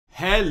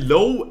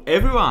Hello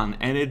everyone,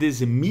 and it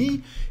is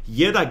me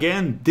yet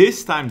again.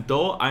 This time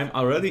though I'm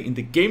already in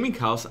the gaming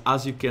house,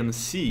 as you can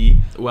see.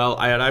 Well,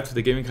 I arrived to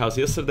the gaming house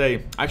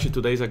yesterday, actually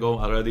 2 days ago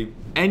already.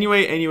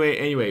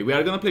 Anyway, we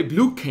are gonna play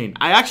Blue Kayn.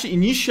 I actually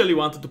initially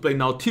wanted to play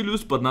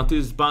Nautilus, but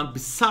Nautilus is banned.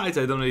 Besides,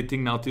 I don't really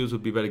think Nautilus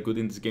would be very good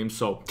in this game,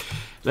 so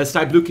let's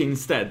try Blue Kayn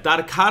instead.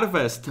 Dark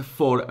Harvest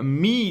for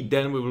me,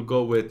 then we will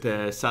go with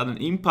Sudden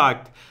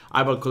Impact,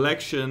 Eyeball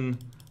Collection,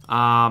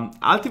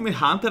 Ultimate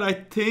Hunter. I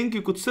think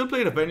you could still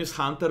play Revenus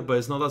Hunter, but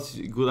it's not as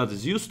good as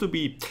it used to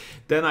be.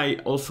 Then I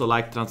also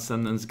like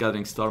Transcendence,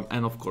 Gathering Storm,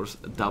 and of course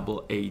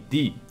double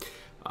AD.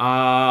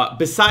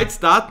 Besides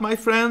that, my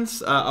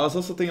friends, I was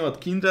also thinking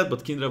about Kindred,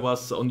 but Kindred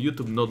was on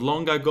YouTube not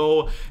long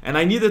ago, and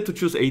I needed to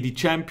choose AD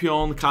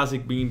champion.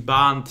 Kha'Zix being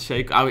banned,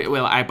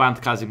 well, I banned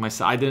Kha'Zix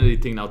myself. I didn't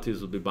really think Nautilus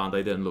would be banned,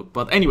 I didn't look.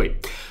 But anyway,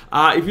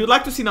 if you'd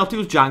like to see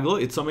Nautilus jungle,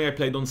 it's something I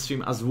played on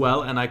stream as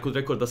well, and I could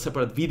record a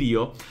separate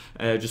video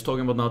just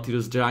talking about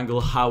Nautilus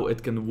jungle, how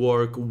it can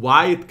work,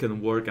 why it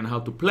can work, and how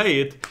to play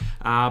it.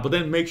 But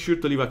then make sure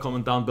to leave a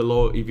comment down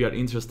below if you are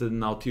interested in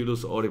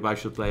Nautilus, or if I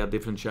should play a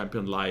different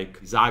champion like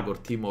Zag or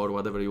Timo or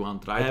whatever you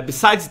want, right?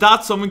 Besides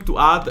that, something to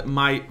add,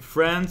 my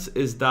friends,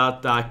 is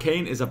that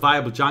Kayn is a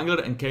viable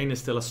jungler, and Kayn is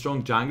still a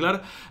strong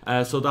jungler.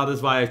 So that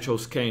is why I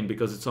chose Kayn,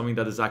 because it's something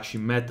that is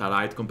actually meta,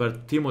 right?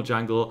 Compared to Timo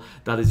jungle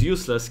that is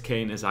useless,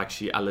 Kayn is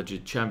actually a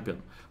legit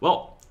champion.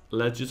 Well,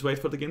 let's just wait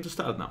for the game to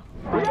start now.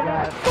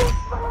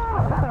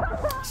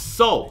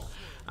 So,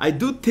 I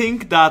do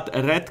think that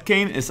Red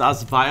Kayn is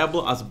as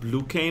viable as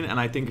Blue Kayn, and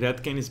I think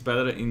Red Kayn is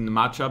better in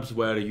matchups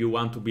where you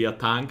want to be a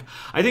tank.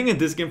 I think in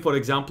this game, for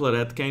example,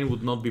 Red Kayn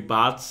would not be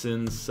bad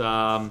since,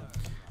 well,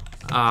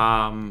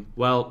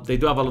 they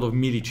do have a lot of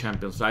melee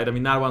champions, right? I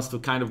mean, Nar wants to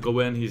kind of go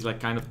in, he's like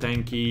kind of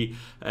tanky.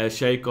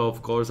 Shaco,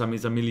 of course, I mean,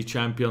 is a melee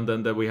champion.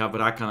 Then we have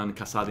Rakan and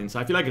Kassadin. So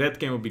I feel like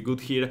Red Kayn would be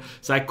good here.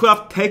 So I could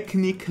have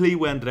technically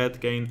went Red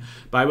Kayn,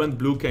 but I went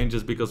Blue Kayn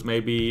just because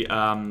maybe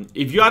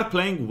if you are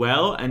playing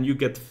well and you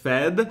get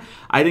fed,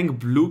 I think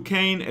Blue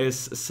Kayn is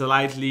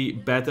slightly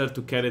better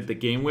to carry the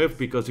game with,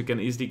 because you can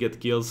easily get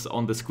kills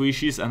on the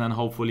squishies and then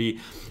hopefully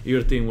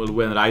your team will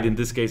win, right? In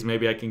this case,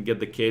 maybe I can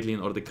get the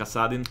Caitlyn or the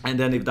Kassadin, and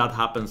then if that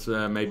happens,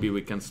 maybe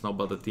we can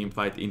snowball the team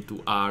fight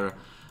into our,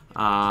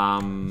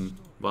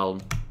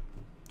 well,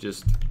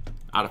 just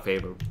our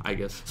favor, I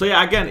guess. So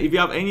yeah, again, if you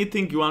have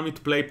anything you want me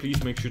to play,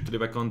 please make sure to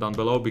leave a comment down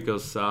below,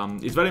 because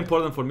it's very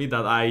important for me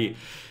that I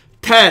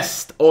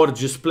test or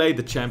just play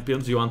the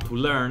champions you want to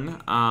learn.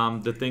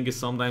 The thing is,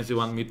 sometimes you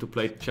want me to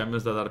play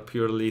champions that are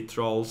purely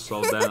trolls,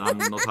 so then I'm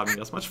not having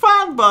as much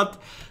fun,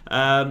 but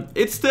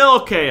it's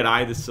still okay,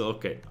 right? It's still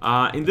okay.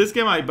 In this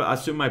game, I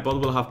assume my bot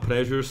will have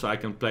pressure, so I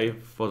can play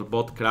for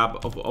bot crab.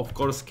 Of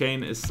course,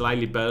 Kayn is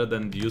slightly better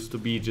than it used to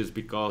be, just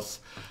because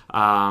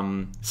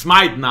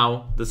Smite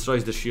now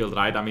destroys the shield,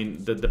 right? I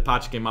mean, the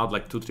patch came out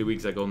like 2-3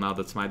 weeks ago now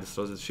that Smite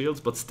destroys the shields,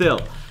 but still,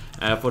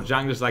 for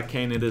junglers like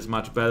Kayn, it is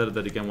much better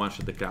that you can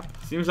one-shot the crab.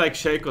 Seems like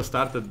Shaco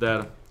started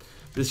there.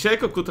 This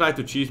Shaco could try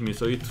to cheese me,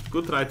 so it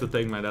could try to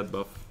take my red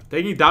buff.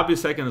 Taking W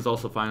second is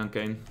also fine on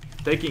Kayn.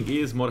 Taking E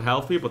is more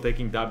healthy, but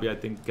taking W I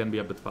think can be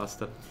a bit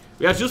faster.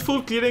 We are just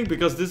full clearing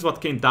because this is what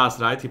Kayn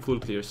does, right? He full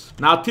clears.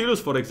 Now Nautilus,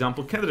 for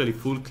example, can't really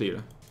full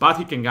clear, but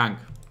he can gank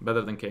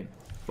better than Kayn.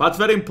 What's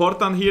very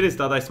important here is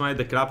that I smite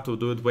the crab to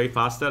do it way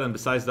faster, and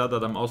besides that,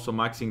 I'm also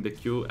maxing the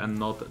Q and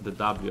not the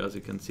W, as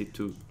you can see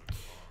too.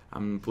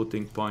 I'm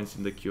putting points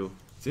in the Q.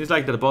 Seems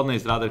like the bot lane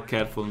is rather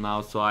careful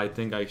now, so I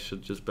think I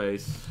should just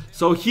base.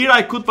 So here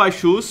I could buy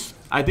shoes.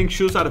 I think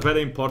shoes are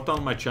very important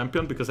on my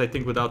champion, because I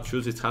think without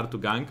shoes it's hard to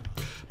gank.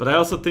 But I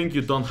also think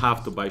you don't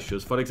have to buy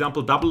shoes. For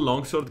example, double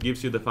longsword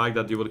gives you the fact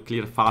that you will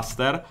clear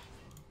faster.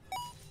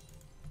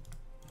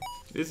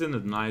 Isn't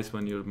it nice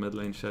when your mid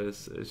lane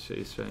is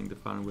sharing the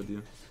farm with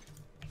you?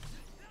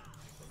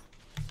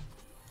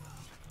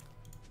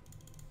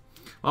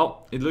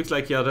 Well, it looks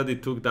like he already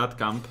took that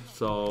camp,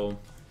 so...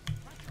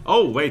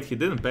 Oh, wait, he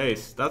didn't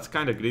base. That's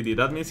kind of greedy.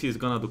 That means he's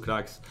gonna do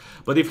cracks.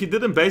 But if he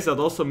didn't base, that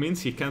also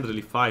means he can't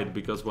really fight,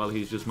 because, well,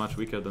 he's just much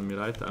weaker than me,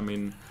 right? I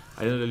mean,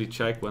 I didn't really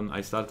check when I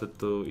started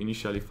to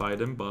initially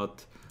fight him,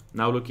 but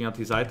now looking at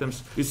his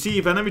items, you see,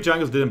 if enemy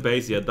jungles didn't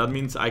base yet, that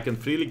means I can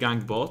freely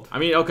gank bot. I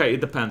mean, okay,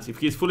 it depends. If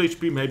he's full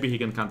HP, maybe he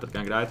can counter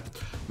gank, right?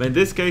 But in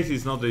this case,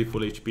 he's not really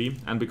full HP,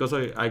 and because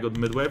I got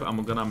mid wave,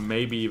 I'm gonna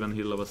maybe even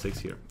hit level 6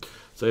 here.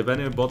 So if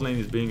any bot lane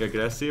is being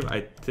aggressive,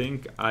 I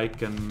think I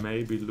can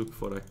maybe look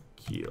for a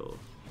kill.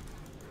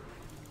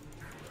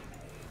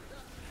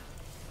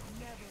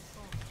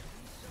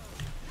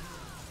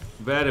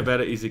 Very,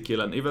 very easy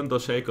kill, and even though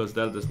Shaco's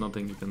there, there's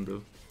nothing you can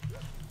do.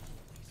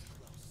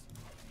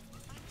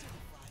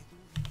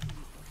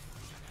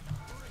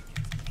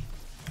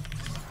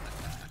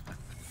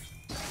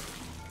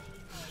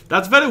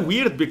 That's very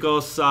weird,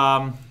 because,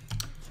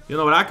 you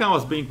know, Rakan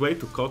was being way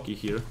too cocky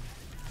here.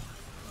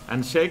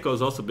 And Shaco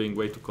is also being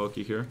way too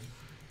cocky here.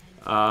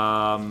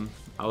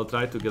 I will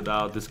try to get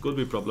out. This could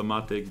be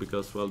problematic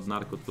because, well,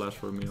 Nar could flash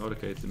for me or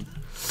Caitlyn.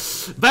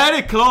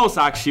 Very close,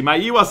 actually. My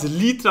E was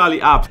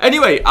literally up.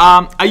 Anyway,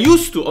 I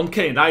used to, on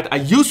Kayn, right? I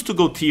used to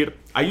go tier.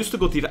 I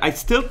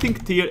still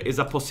think tier is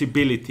a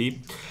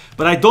possibility.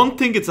 But I don't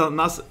think it's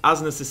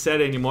as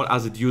necessary anymore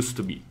as it used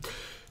to be.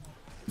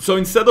 So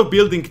instead of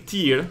building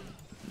tier...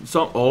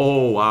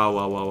 Oh,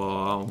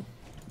 wow.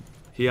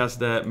 He has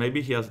the...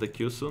 Maybe he has the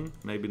Q soon.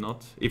 Maybe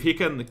not. If he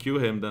can Q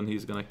him, then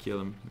he's gonna kill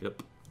him.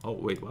 Yep. Oh,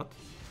 wait, what?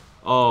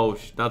 Oh,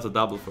 that's a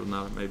double for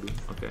now, maybe.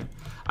 Okay.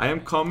 I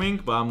am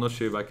coming, but I'm not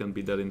sure if I can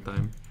be there in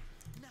time.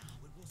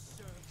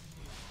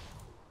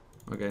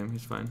 Okay,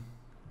 he's fine.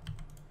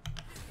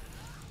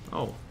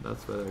 Oh,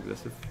 that's very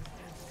aggressive.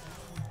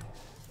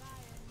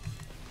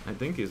 I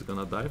think he's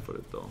gonna die for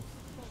it, though.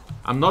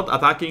 I'm not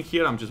attacking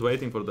here, I'm just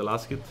waiting for the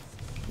last hit.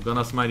 I'm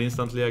gonna smite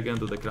instantly again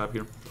to the crab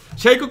here.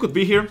 Shaco could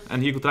be here,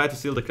 and he could try to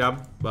steal the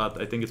crab,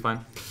 but I think it's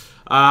fine.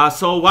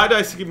 So why do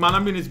I skip mana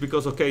bin? It's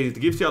because, okay, it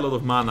gives you a lot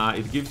of mana,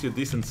 it gives you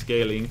decent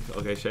scaling.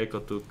 Okay,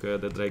 Shaco took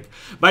the Drake.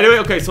 By the way,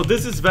 okay, so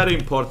this is very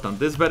important.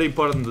 This is very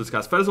important to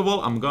discuss. First of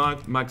all, I'm gonna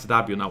max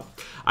W now.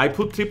 I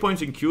put 3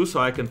 points in Q so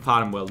I can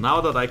farm well.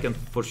 Now that I can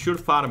for sure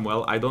farm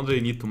well, I don't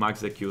really need to max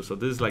the Q. So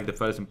this is like the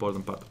first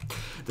important part.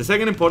 The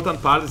second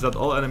important part is that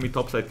all enemy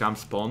topside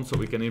camps spawn, so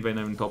we can even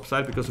enemy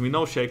topside, because we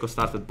know Shaco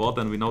started bot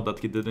and we know that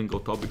he didn't go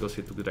top because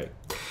he took Drake.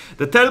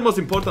 The third most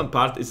important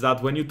part is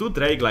that when you do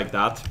Drake like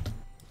that,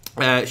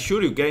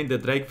 sure, you gain the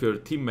Drake for your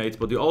teammates,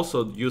 but you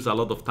also use a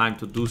lot of time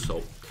to do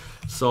so.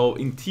 So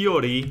in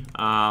theory,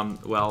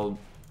 well,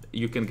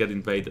 you can get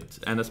invaded,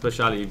 and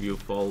especially if you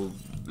fall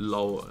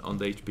low on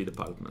the HP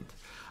department.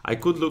 I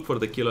could look for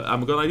the killer.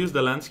 I'm gonna use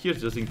the lens here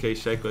just in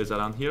case Shaco is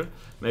around here.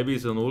 Maybe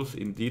he's on wolves.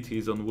 Indeed,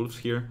 he's on wolves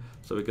here,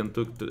 so we can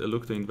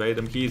look to invade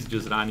him. He's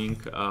just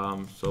running,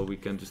 so we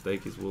can just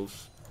take his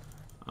wolves.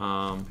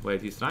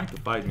 Wait, he's trying to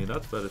fight me.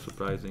 That's very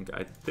surprising.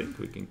 I think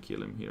we can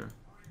kill him here.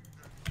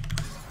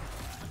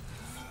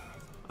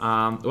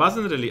 It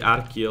wasn't really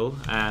our kill,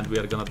 and we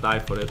are gonna die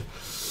for it.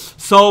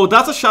 So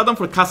that's a shutdown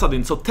for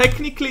Kassadin. So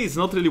technically it's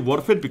not really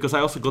worth it because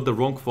I also got the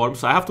wrong form.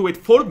 So I have to wait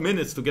 4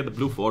 minutes to get the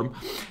blue form.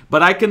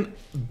 But I can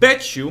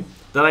bet you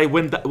that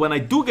when I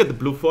do get the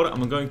blue form,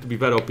 I'm going to be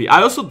very OP.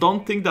 I also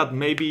don't think that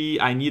maybe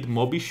I need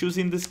Moby shoes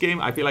in this game.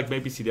 I feel like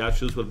maybe CDR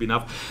shoes will be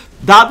enough.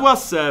 That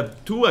was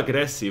too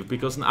aggressive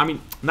because, I mean,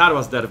 Nar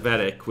was there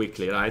very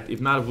quickly, right? If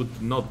Nar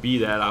would not be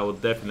there, I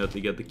would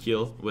definitely get the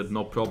kill with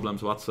no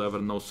problems whatsoever,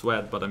 no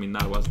sweat. But I mean,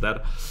 Nar was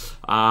there.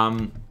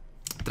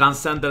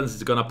 Transcendence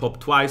is gonna pop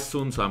twice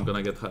soon, so I'm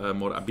gonna get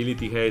more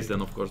ability haste.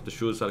 Then of course the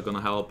shoes are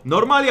gonna help.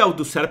 Normally I would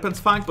do Serpent's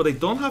Fang, but they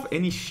don't have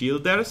any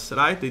shielders,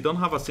 right? They don't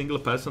have a single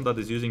person that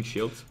is using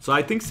shields. So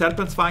I think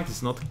Serpent's Fang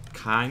is not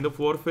kind of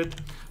worth it.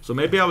 So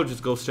maybe I will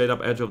just go straight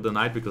up Edge of the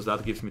Night because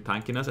that gives me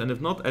tankiness. And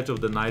if not Edge of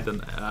the Night,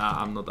 then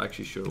I'm not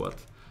actually sure what.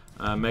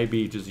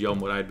 Maybe just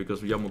Yomu, right? Because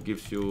Yomu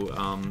gives you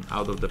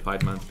out of the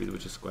fight man speed,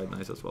 which is quite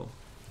nice as well.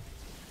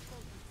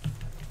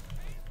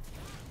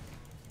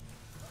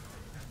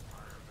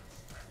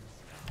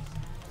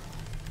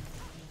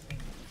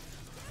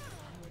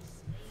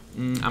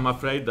 I'm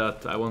afraid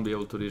that I won't be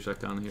able to reach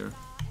Rakan here.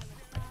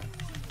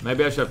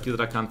 Maybe I should have killed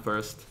Rakan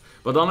first.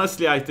 But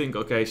honestly, I think,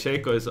 okay,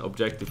 Shaco is an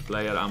objective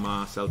player, I'm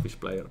a selfish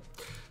player.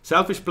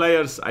 Selfish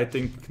players, I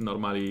think,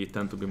 normally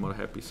tend to be more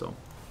happy, so...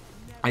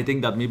 I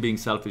think that me being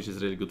selfish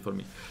is really good for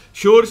me.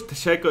 Sure,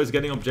 Shaco is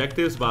getting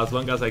objectives, but as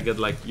long as I get,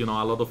 like, you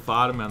know, a lot of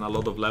farm and a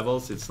lot of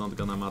levels, it's not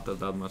gonna matter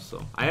that much,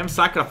 so... I am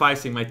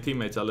sacrificing my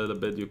teammates a little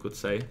bit, you could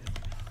say.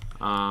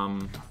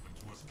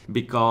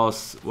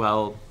 Because,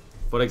 well...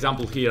 For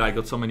example, here I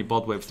got so many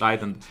bot waves,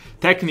 right? And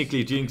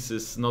technically Jinx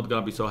is not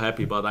gonna be so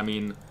happy, but I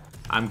mean,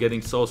 I'm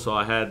getting so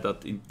ahead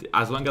that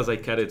as long as I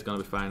carry, it's gonna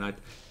be fine, right?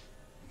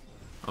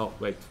 Oh,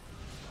 wait.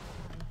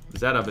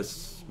 Zerab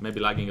is maybe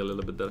lagging a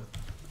little bit there.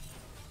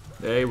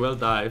 They will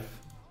dive.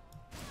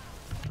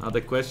 Now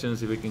the question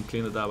is if we can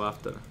clean it up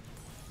after.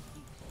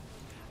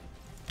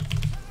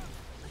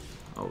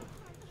 Oh.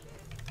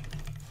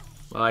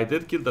 Well, I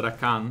did kill the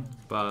Rakan,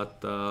 but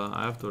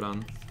I have to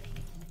run.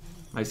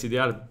 My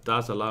CDR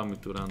does allow me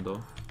to run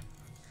though.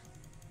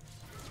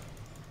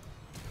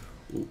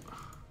 Ooh.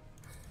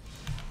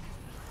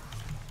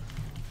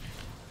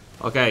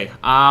 Okay,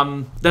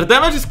 their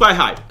damage is quite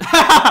high.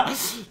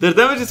 Their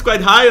damage is quite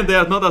high and they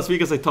are not as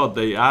weak as I thought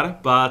they are.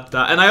 But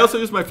and I also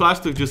use my flash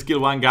to just kill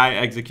one guy,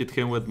 execute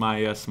him with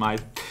my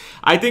smite.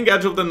 I think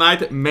Edge of the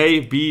Night may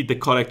be the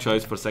correct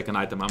choice for second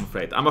item, I'm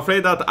afraid. I'm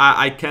afraid that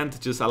I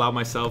can't just allow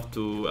myself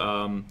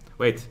to...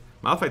 wait.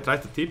 Malphite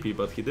tried to TP,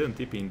 but he didn't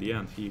TP in the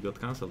end. He got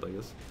cancelled, I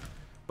guess.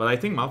 But I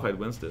think Malphite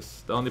wins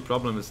this. The only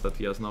problem is that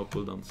he has no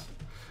cooldowns.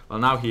 Well,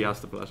 now he has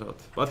to flash out.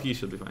 But he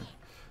should be fine.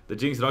 The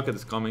Jinx rocket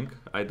is coming.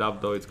 I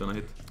doubt though it's gonna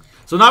hit.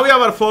 So now we have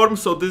our form.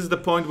 So this is the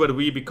point where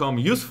we become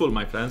useful,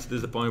 my friends. This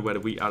is the point where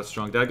we are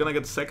strong. They're gonna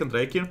get the second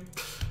Drake here.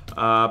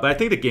 But I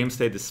think the game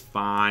state is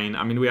fine.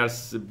 I mean, we are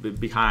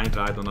behind,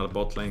 right, on our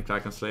bot lane.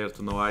 Kraken Slayer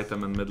to no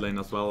item and mid lane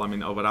as well. I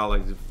mean, overall,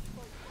 like,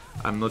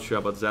 I'm not sure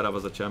about Zerav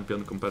as a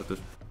champion compared to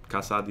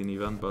Kassadin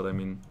even, but I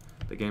mean,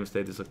 the game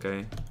state is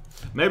okay.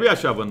 Maybe I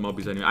should have won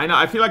Mobbies anyway. I know,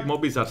 I feel like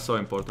Mobbies are so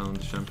important on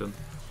this champion.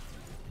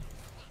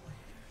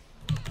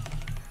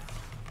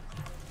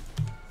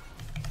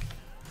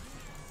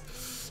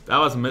 That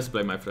was a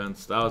misplay, my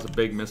friends. That was a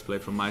big misplay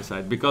from my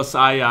side. Because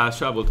I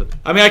shoveled it.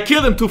 I mean, I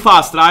killed him too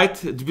fast, right?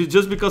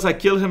 Just because I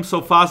killed him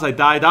so fast, I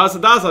died. That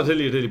was a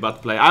really, really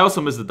bad play. I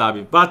also missed the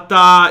W. But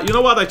you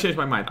know what? I changed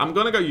my mind. I'm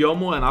gonna go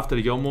Yomu, and after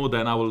Yomu,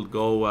 then I will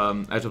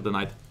go Edge of the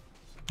Night.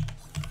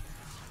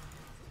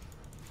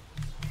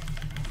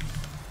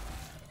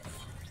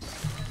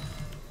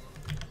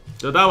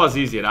 So that was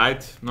easy,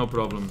 right? No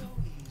problem.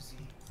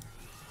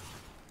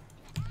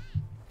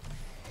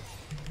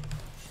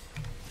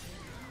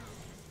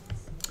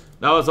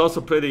 That was also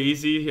pretty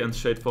easy and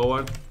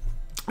straightforward.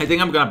 I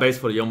think I'm gonna base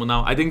for Yomu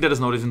now. I think there is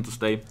no reason to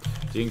stay.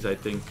 Jinx, I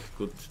think,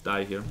 could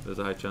die here. There's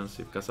a high chance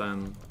if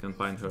Kasan can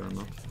find her or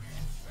not.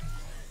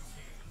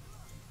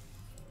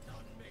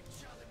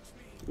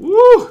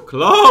 Woo!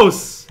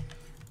 Close!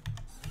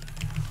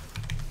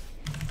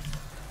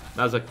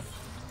 That's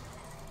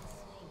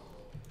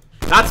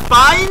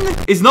fine!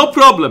 It's no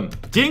problem.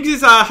 Jinx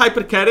is a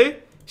hyper carry.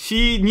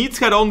 She needs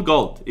her own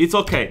gold. It's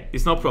okay.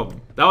 It's no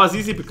problem. That was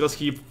easy because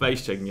he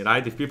face checked me,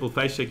 right? If people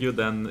face check you,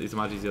 then it's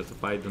much easier to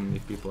fight than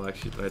if people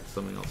actually try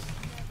something else.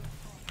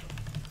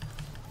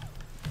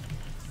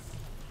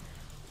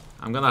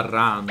 I'm gonna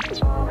run.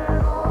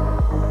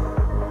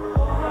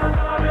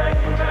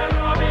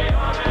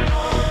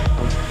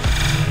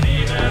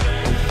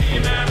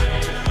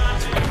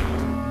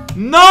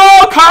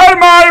 No,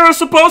 Karma, you were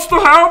supposed to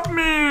help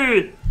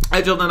me!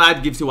 Edge of the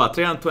Night gives you what,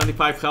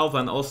 325 health,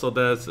 and also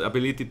there's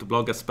ability to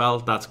block a spell.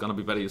 That's gonna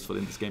be very useful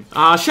in this game.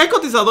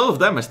 Shakot is a lot of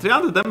damage,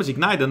 300 damage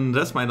ignite, and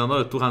rest mine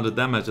another 200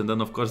 damage, and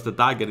then of course the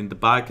dagger in the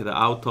back, the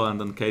auto, and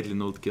then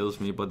Caitlyn ult kills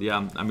me. But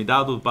yeah, I mean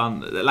that would ban,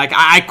 like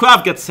I could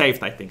have get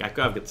saved. I think I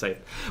could have get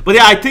saved. But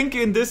yeah, I think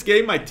in this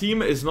game my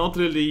team is not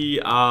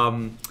really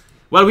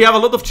well, we have a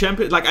lot of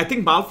champions. Like, I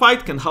think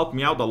Malphite can help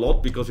me out a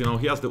lot because, you know,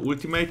 he has the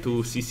ultimate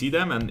to CC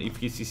them, and if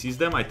he CCs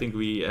them, I think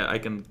I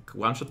can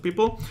one-shot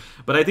people.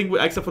 But I think,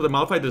 except for the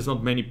Malphite, there's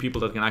not many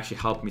people that can actually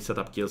help me set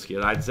up kills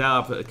here, right?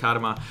 Zerath,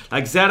 Karma,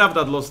 like Zerath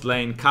that lost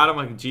lane,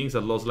 Karma, Jinx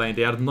that lost lane,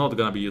 they are not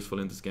gonna be useful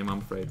in this game, I'm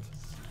afraid.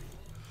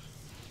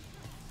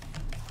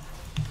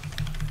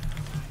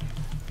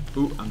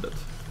 Ooh, I'm dead.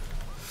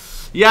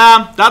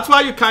 Yeah, that's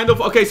why you kind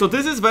of... Okay, so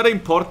this is very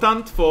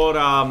important for...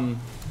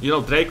 you know,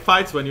 Drake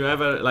fights, when you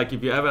ever, like,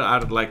 if you ever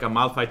are like a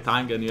Malphite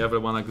tank and you ever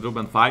want to group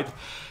and fight,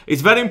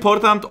 it's very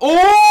important.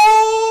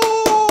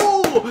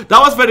 Oh! That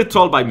was very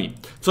troll by me.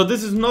 So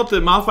this is not the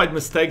Malphite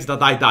mistakes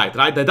that I died,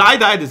 right? That I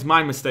died is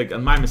my mistake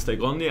and my mistake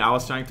only. I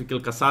was trying to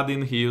kill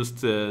Kassadin, he used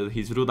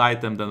his root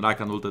item, then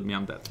Rakan ulted me,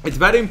 I'm dead. It's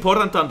very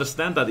important to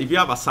understand that if you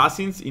have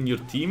assassins in your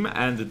team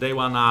and they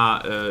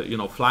wanna, you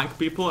know, flank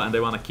people and they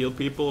wanna kill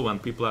people when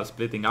people are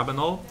splitting up and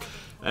all,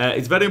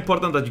 it's very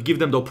important that you give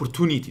them the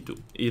opportunity to.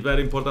 It's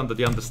very important that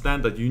you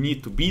understand that you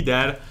need to be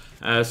there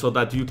so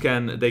that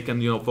they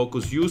can, you know,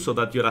 focus you so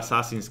that your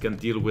assassins can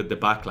deal with the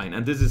backline.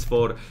 And this is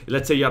for,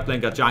 let's say you are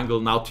playing a jungle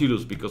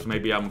Nautilus, because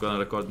maybe I'm gonna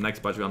record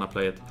next patch, you wanna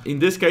play it. In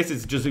this case,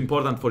 it's just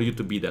important for you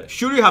to be there.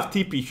 Sure, you have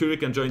TP, sure you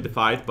can join the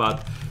fight,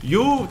 but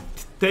you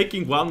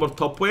taking one more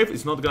top wave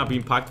is not gonna be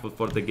impactful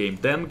for the game.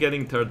 Them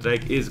getting third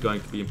Drake is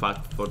going to be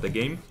impactful for the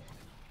game.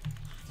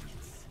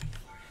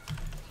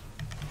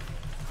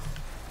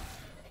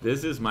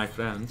 This is, my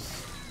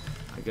friends,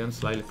 again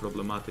slightly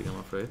problematic, I'm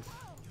afraid.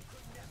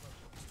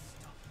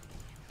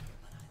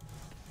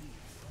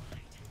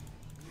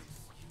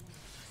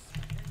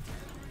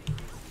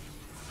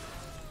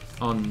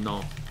 Oh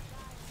no,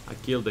 I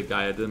killed the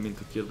guy, I didn't mean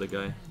to kill the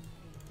guy.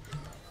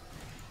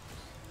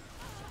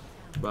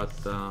 But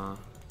I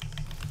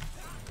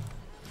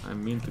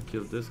mean to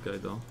kill this guy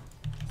though.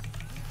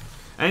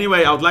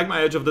 Anyway, I would like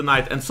my Edge of the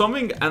Night, and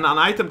something, and an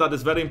item that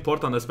is very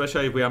important,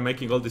 especially if we are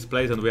making all these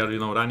plays and we are, you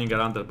know, running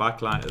around their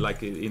backline,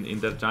 like in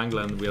their jungle,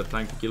 and we are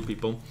trying to kill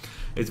people.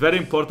 It's very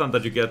important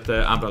that you get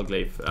Umbral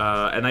Glaive,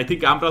 and I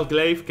think Umbral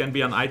Glaive can be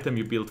an item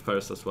you build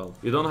first as well.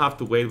 You don't have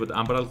to wait with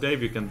Umbral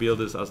Glaive, you can build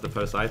this as the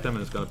first item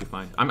and it's gonna be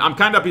fine. I'm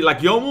kind of like,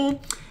 Yomu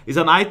is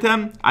an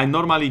item I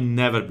normally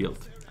never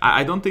build.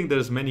 I don't think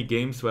there's many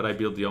games where I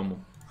build Yomu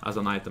as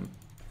an item.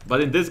 But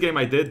in this game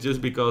I did,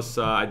 just because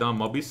I don't have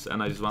mobbies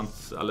and I just want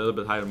a little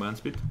bit higher movement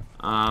speed.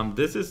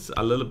 This is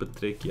a little bit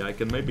tricky. I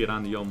can maybe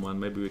run Yomu and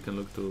maybe we can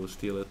look to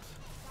steal it.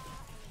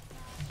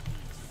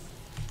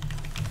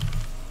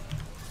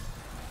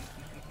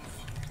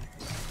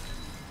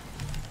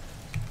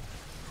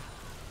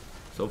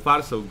 So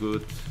far so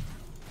good.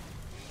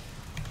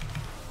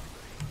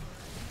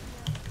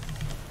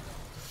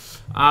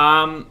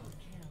 I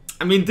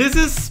mean, this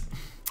is...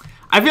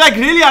 I feel like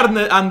really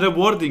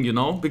unrewarding, you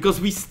know,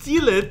 because we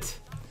steal it,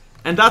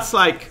 and that's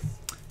like,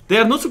 they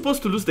are not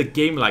supposed to lose the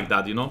game like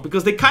that, you know,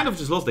 because they kind of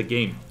just lost the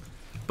game.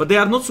 But they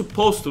are not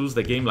supposed to lose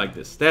the game like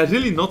this. They are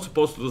really not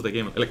supposed to lose the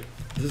game. Like,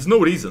 there's no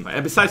reason.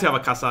 And besides, you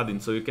have a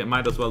Kassadin, so you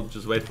might as well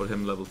just wait for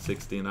him level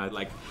 16, right?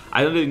 Like,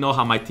 I don't really know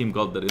how my team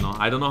got there, you know.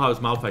 I don't know how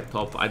it's Malphite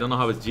top. I don't know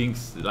how it's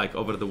Jinx, like,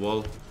 over the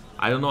wall.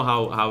 I don't know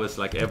how it's,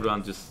 like,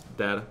 everyone just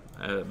there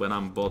when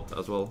I'm bot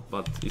as well.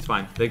 But it's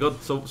fine. They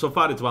got, so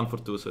far it's 1 for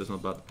 2, so it's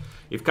not bad.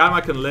 If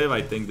Karma can live,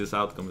 I think this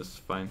outcome is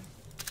fine.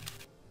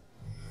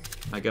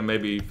 I can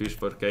maybe fish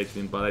for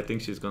Caitlyn, but I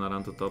think she's gonna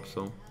run to top,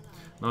 so...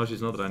 No,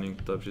 she's not running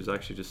to top, she's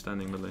actually just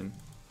standing mid lane.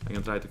 I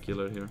can try to kill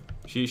her here.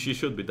 She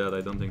should be dead,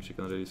 I don't think she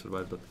can really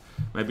survive, but...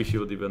 Maybe she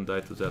would even die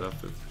to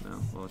Xerath if...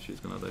 No, well, she's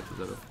gonna die to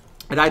Xerath.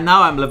 Right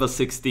now I'm level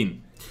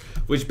 16.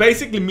 Which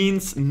basically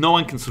means no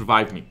one can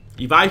survive me.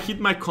 If I hit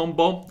my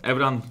combo,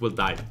 everyone will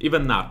die.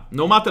 Even now.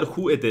 No matter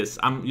who it is,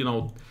 I'm, you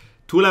know,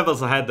 2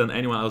 levels ahead than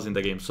anyone else in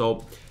the game.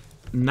 So...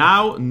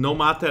 Now, no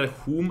matter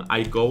whom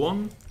I go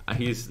on,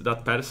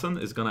 that person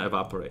is gonna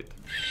evaporate.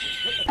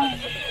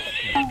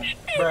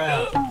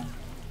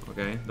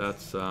 Okay,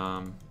 that's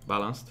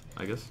balanced,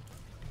 I guess.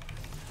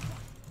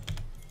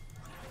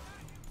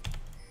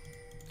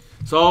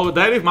 So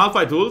there if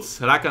Malphite ults,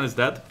 Rakan is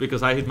dead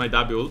because I hit my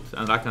W ult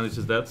and Rakan is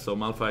just dead. So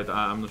Malphite,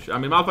 I'm not sure. I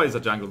mean, Malphite is a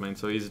jungle main,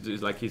 so he's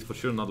for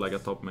sure not like a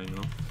top main, you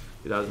know.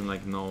 He doesn't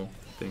like know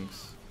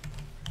things.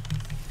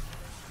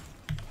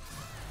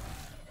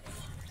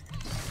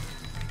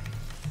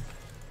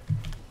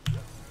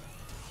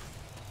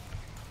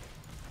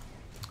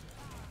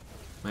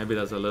 Maybe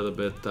that's a little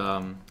bit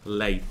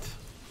late.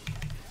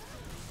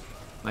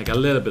 Like a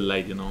little bit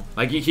late, you know.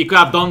 Like he could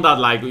have done that,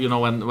 like, you know,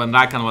 when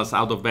Rakan was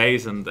out of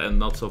base and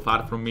not so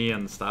far from me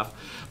and stuff.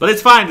 But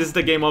it's fine, this is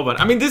the game over.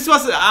 I mean, this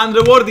was an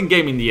unrewarding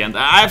game in the end.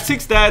 I have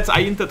 6 deaths,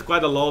 I inted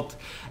quite a lot.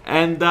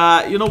 And,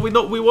 you know,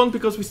 we won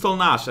because we stole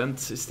Nash. And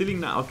stealing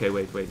Nash... Okay,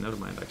 wait, never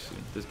mind,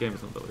 actually. This game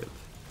is not over yet.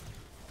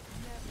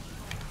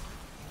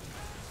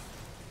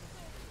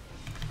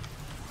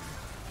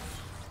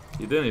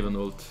 He didn't even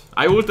ult.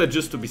 I ulted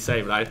just to be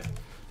safe, right?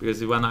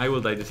 Because when I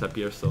ult, I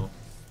disappear, so...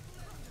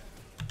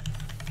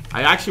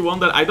 I actually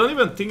wonder... I don't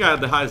even think I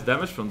had the highest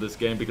damage from this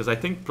game, because I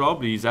think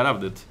probably Xerath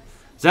did.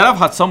 Xerath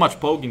had so much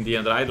poke in the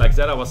end, right? Like,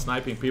 Xerath was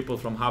sniping people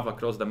from half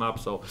across the map,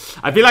 so...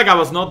 I feel like I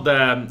was not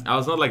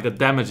like the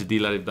damage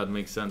dealer, if that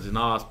makes sense. You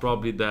know, I was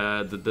probably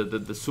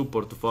the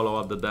support to follow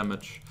up the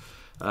damage.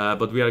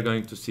 But we are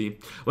going to see.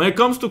 When it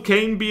comes to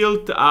Kayn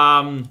build,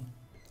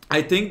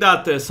 I think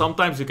that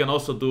sometimes you can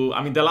also do...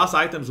 I mean, the last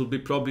items would be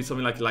probably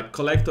something like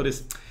Collector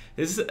is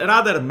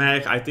rather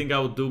mech. I think I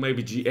would do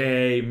maybe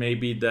GA,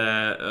 maybe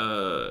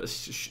the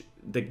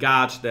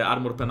Gauge, the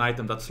armor pen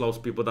item that slows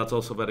people. That's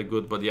also very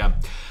good, but yeah.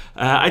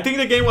 I think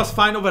the game was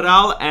fine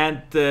overall,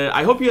 and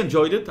I hope you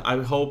enjoyed it. I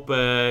hope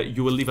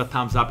you will leave a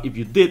thumbs up if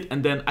you did.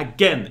 And then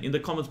again, in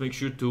the comments, make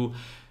sure to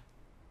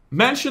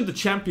mention the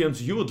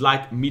champions you would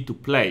like me to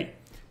play.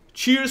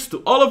 Cheers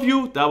to all of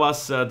you. That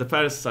was the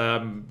first...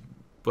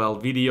 well,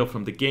 video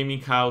from the gaming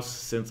house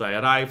since I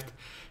arrived,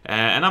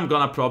 and I'm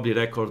gonna probably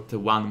record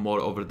one more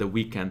over the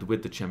weekend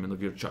with the champion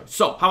of your choice.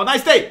 So, have a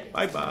nice day!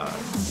 Bye bye!